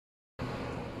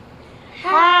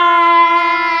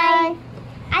Hi!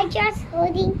 I just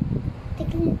holding the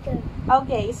glitter.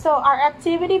 Okay, so our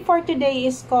activity for today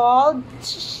is called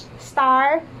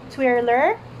Star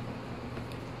Twirler.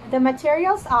 The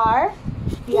materials are,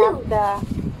 we have the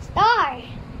star.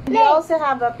 We also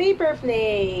have a paper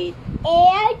plate.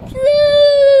 And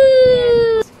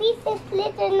glue. Squeeze the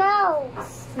glitter now.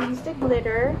 Squeeze the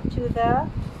glitter to the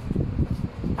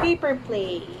paper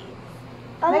plate.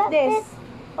 All like of this. it.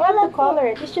 You have to color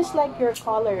it. It's just like you're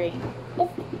coloring.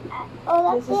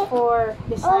 This is for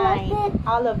design.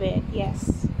 All of it,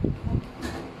 yes.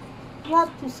 You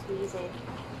have to squeeze it.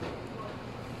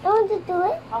 You want to do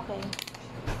it? Okay.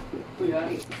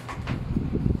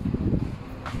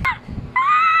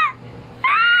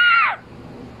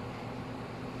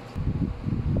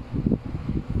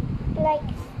 Like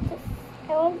this.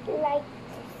 I want to like this.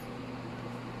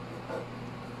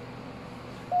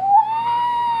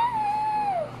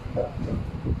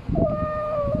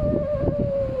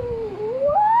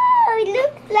 Wow, it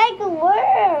looks like a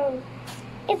worm.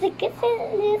 It's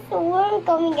a worm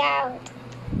coming out.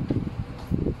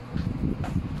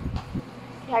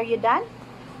 Are you done?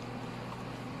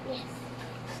 Yes.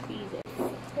 Squeeze it.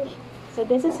 So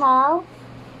this is how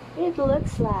it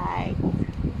looks like.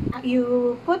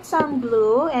 You put some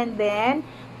glue and then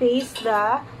paste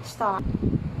the star.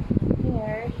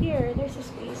 Here, there's a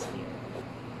space here.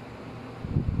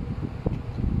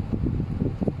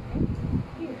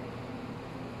 Here.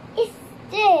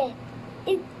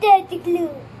 It's there the glue.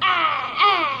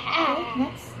 Okay,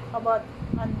 next, how about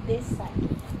on this side?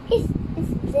 It's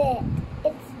dead.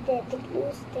 It's dead. The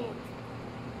glue's dead.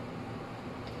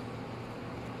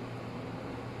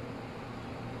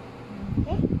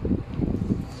 Okay.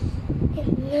 It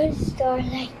will start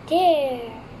like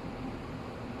there.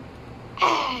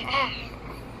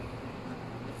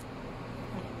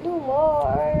 Do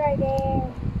more right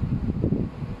there.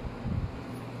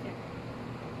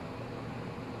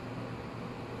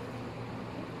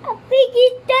 A piggy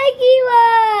taggy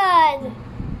one.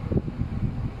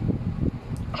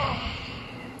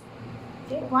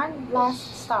 Okay, one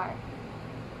last star.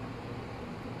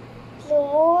 Do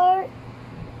more.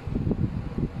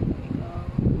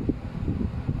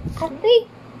 A big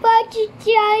bunch of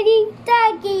shining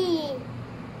taggy.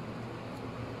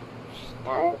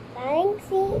 Star,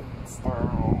 fancy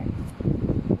star.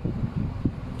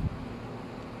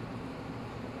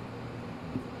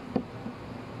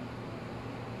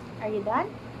 Are you done?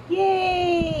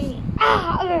 Yay!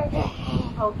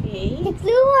 Okay. The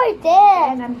clues are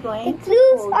dead. And I'm going The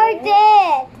clues to are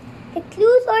dead. The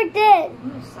clues are dead.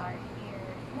 You start here.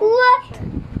 What? Sure.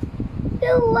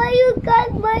 So why you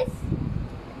got my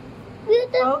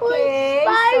beautiful Okay,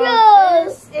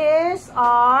 spirals? so this is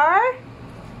our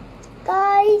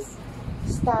Guys,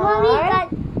 Mommy Star got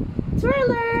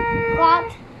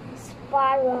Twirler.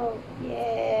 spiral.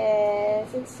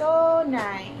 Yes, it's so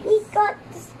nice. We got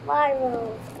the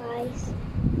spiral, guys.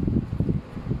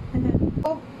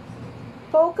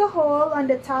 Poke a hole on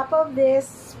the top of this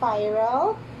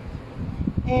spiral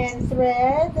and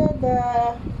thread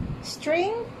the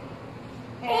string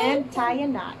and tie a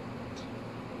knot.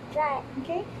 Try.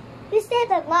 Okay? You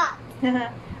said a lot.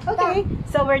 Okay,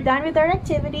 so we're done with our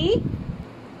activity.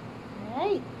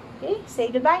 Alright. Okay,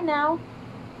 say goodbye now.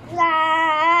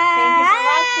 Thank you for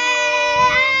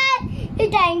watching.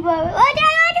 Thank you for watching.